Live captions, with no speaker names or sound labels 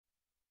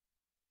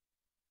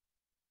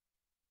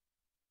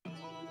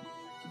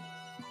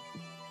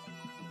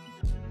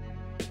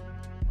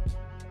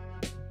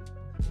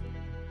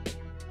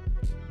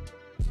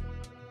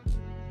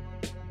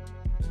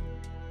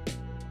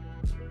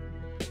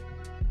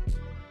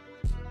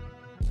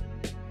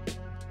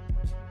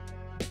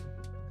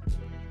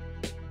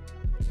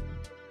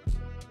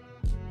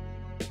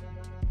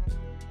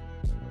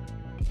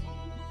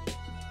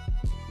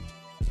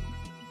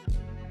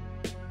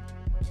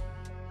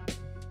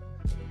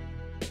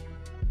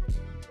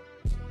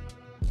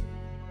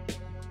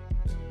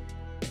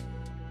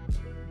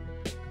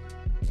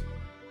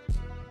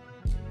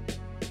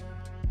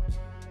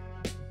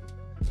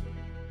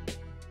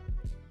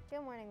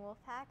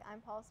I'm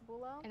Paul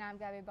Cebulo. And I'm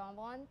Gabby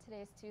Bonbon. Today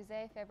is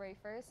Tuesday, February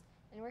 1st,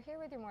 and we're here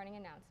with your morning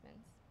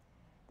announcements.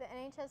 The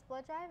NHS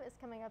Blood Drive is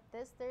coming up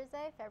this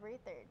Thursday, February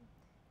 3rd.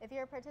 If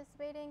you're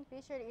participating, be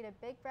sure to eat a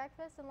big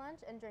breakfast and lunch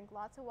and drink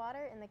lots of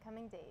water in the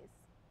coming days.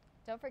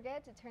 Don't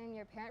forget to turn in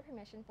your parent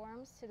permission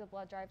forms to the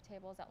blood drive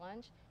tables at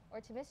lunch or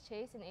to Miss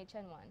Chase in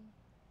HN1.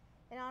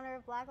 In honor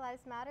of Black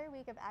Lives Matter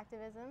Week of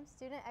Activism,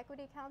 Student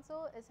Equity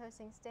Council is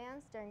hosting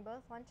stands during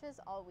both lunches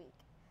all week.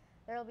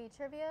 There will be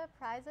trivia,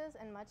 prizes,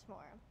 and much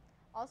more.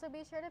 Also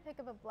be sure to pick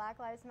up a Black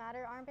Lives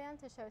Matter armband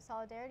to show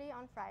solidarity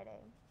on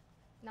Friday.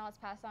 Now let's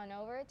pass on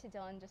over to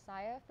Dylan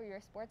Josiah for your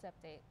sports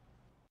update.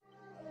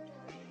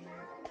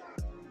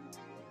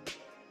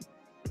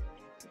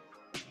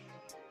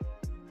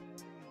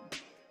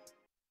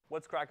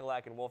 What's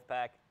crack-a-lack in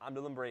Wolfpack? I'm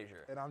Dylan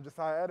Brazier. And I'm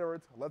Josiah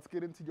Edwards. Let's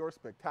get into your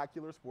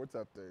spectacular sports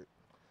update.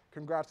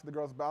 Congrats to the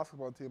girls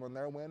basketball team on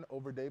their win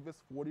over Davis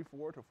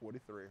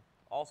 44-43.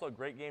 Also a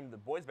great game to the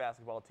boys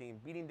basketball team,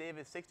 beating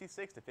Davis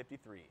 66-53.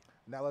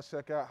 Now let's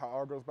check out how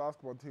our girls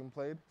basketball team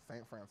played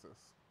St. Francis.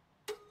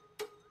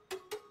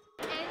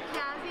 And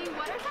Jazzy,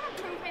 what are some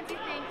improvements you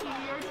think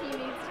your team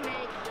needs to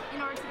make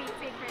in order to beat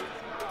St.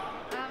 Francis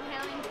tomorrow?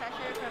 Handling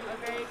pressure from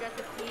a very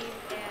aggressive team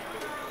and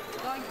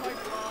just going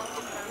towards the ball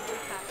from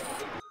this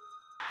passing.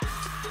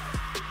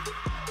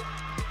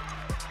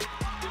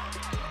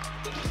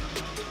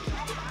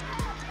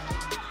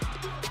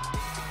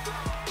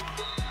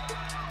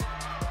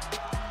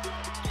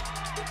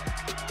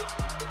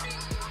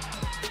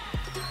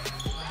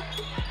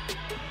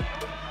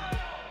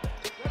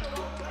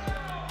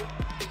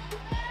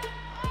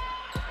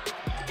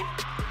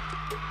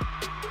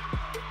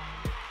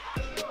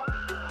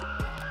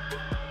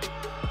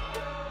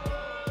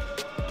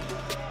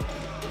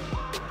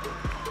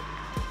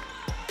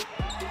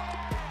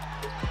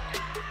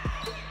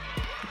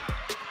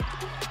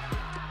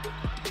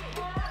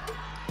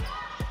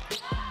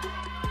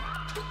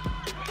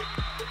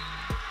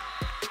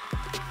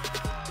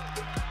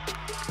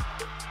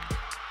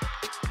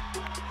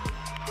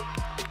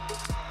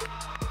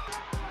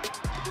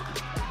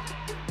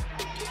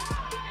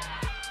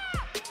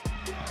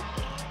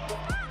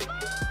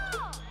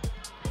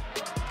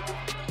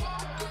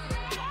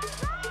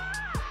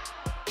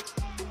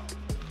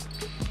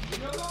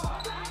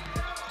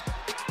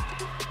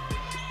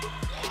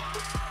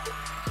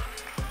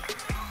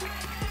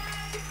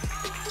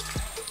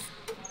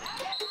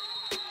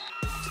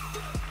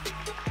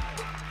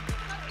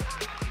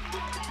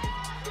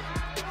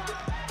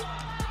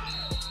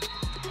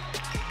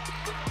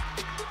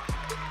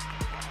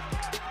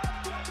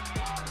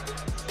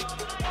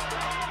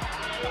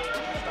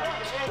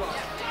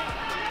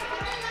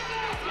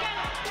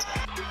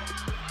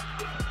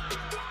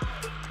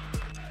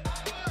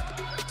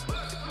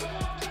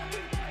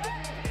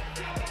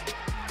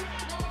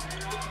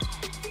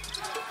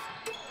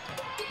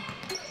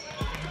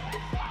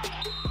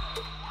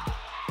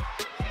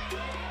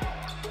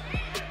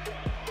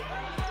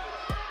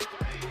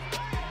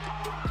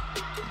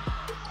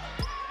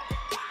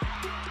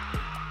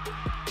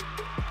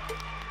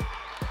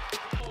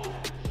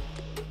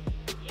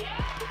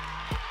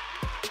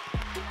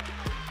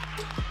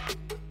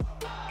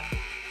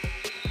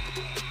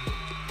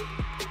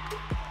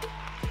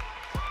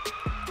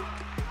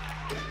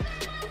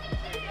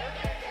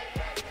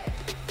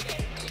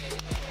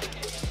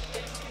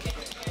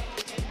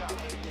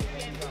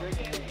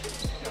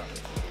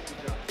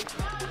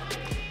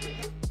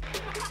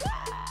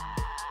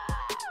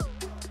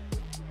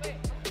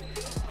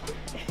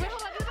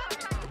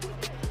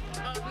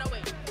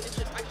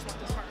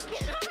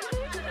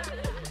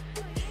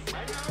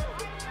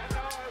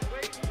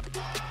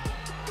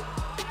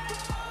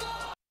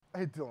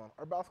 Hey Dylan,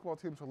 our basketball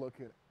teams are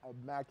looking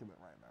immaculate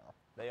right now.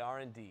 They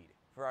are indeed.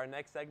 For our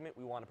next segment,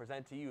 we want to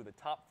present to you the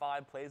top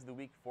 5 plays of the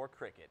week for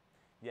cricket.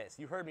 Yes,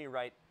 you heard me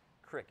right,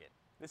 cricket.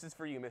 This is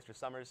for you, Mr.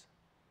 Summers.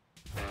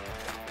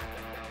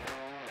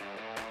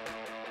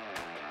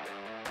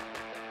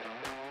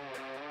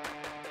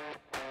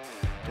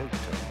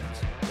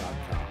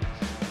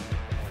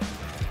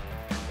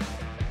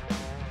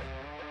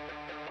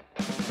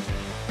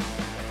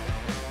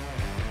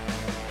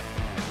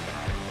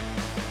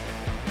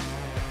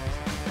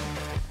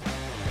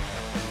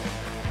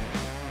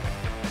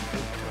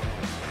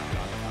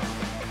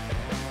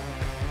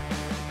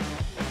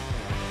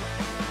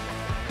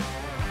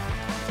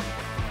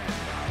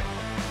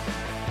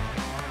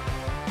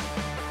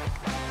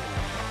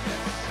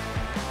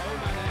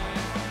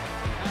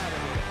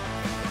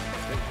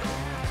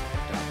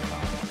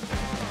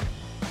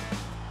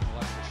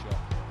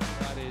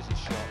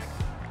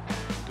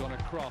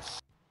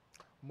 Cross.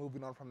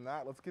 Moving on from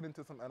that, let's get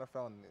into some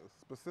NFL news,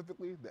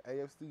 specifically the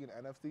AFC and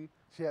NFC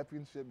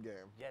championship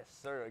game. Yes,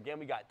 sir. Again,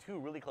 we got 2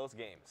 really close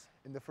games.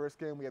 In the first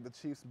game, we had the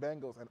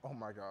Chiefs-Bengals, and oh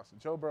my gosh,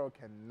 Joe Burrow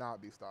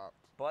cannot be stopped.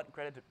 But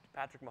credit to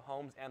Patrick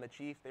Mahomes and the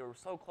Chiefs. They were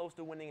so close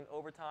to winning in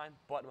overtime,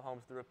 but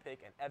Mahomes threw a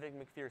pick, and Evan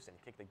McPherson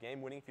kicked the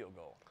game-winning field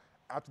goal.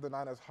 After the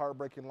Niners'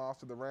 heartbreaking loss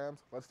to the Rams,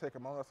 let's take a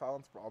moment of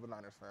silence for all the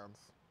Niners fans.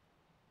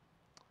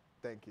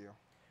 Thank you.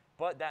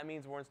 But that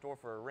means we're in store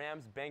for a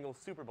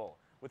Rams-Bengals Super Bowl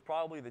with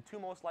probably the two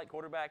most liked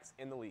quarterbacks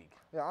in the league.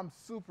 Yeah, I'm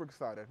super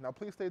excited. Now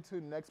please stay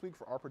tuned next week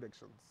for our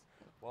predictions.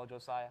 Well,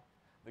 Josiah,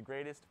 the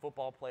greatest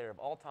football player of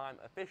all time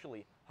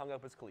officially hung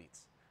up his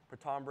cleats. For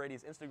Tom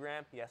Brady's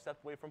Instagram, he has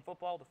stepped away from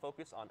football to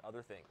focus on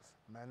other things.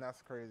 Man,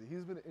 that's crazy.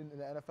 He's been in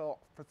the NFL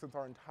since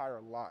our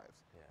entire lives.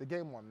 Yeah. The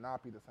game will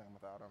not be the same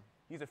without him.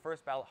 He's a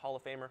first ballot Hall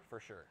of Famer for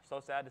sure. So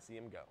sad to see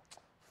him go.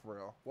 For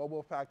real. Well,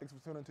 Wolfpack, thanks for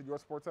tuning into your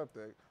sports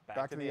update.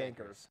 Back to the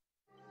anchors.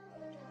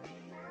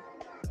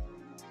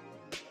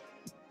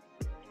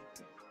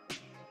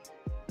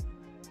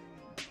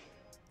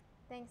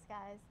 Thanks,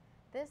 guys.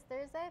 This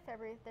Thursday,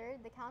 February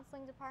 3rd, the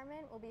Counseling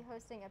Department will be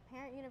hosting a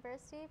Parent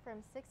University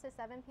from 6 to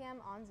 7 p.m.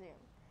 on Zoom.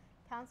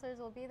 Counselors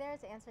will be there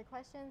to answer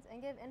questions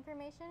and give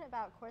information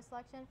about course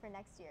selection for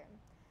next year.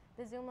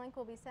 The Zoom link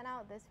will be sent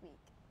out this week.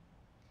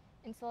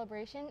 In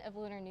celebration of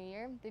Lunar New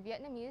Year, the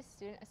Vietnamese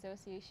Student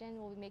Association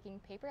will be making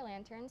paper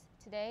lanterns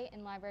today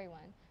in Library 1,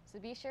 so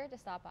be sure to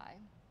stop by.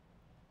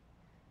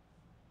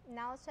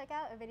 Now let's check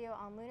out a video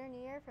on Lunar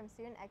New Year from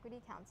Student Equity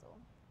Council.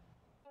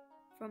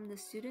 From the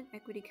Student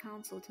Equity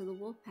Council to the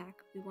Wolfpack,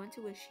 we want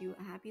to wish you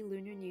a happy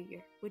Lunar New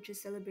Year, which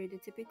is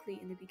celebrated typically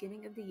in the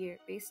beginning of the year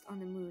based on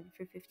the moon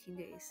for 15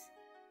 days.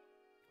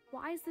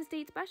 Why is this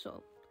date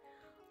special?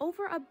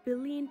 Over 1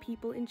 billion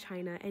people in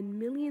China and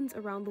millions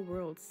around the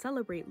world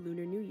celebrate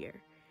Lunar New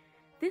Year.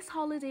 This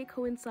holiday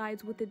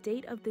coincides with the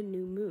date of the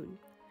new moon.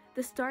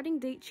 The starting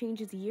date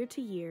changes year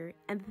to year,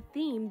 and the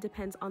theme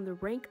depends on the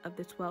rank of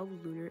the 12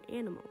 lunar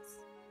animals.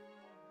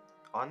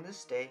 On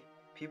this day,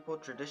 people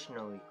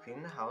traditionally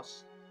clean the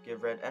house,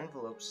 give red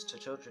envelopes to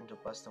children to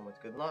bless them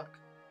with good luck,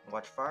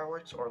 watch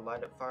fireworks or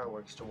light up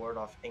fireworks to ward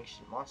off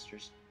ancient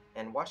monsters,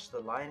 and watch the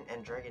lion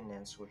and dragon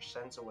dance, which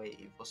sends away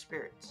evil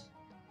spirits.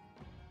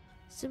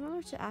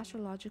 Similar to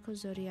astrological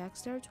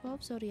zodiacs, there are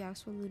 12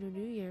 zodiacs for Lunar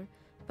New Year,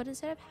 but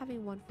instead of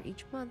having one for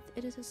each month,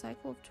 it is a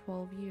cycle of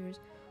 12 years,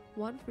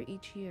 one for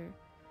each year.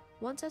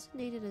 Once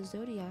designated a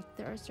zodiac,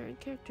 there are certain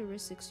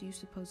characteristics you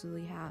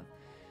supposedly have.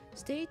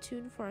 Stay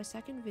tuned for our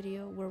second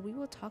video where we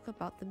will talk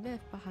about the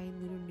myth behind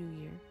Lunar New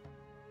Year.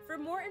 For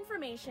more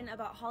information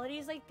about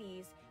holidays like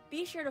these,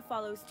 be sure to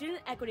follow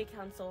Student Equity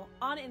Council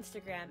on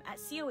Instagram at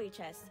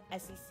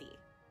COHS-SEC.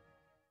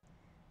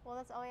 Well,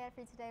 that's all we have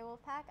for today,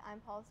 Wolfpack. I'm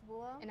Paul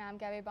Sabulo. And I'm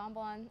Gabby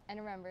Bonbon. And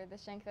remember, the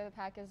strength of the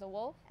pack is the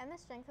wolf. And the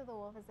strength of the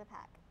wolf is the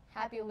pack.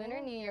 Happy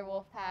Lunar New Year,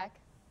 Wolfpack.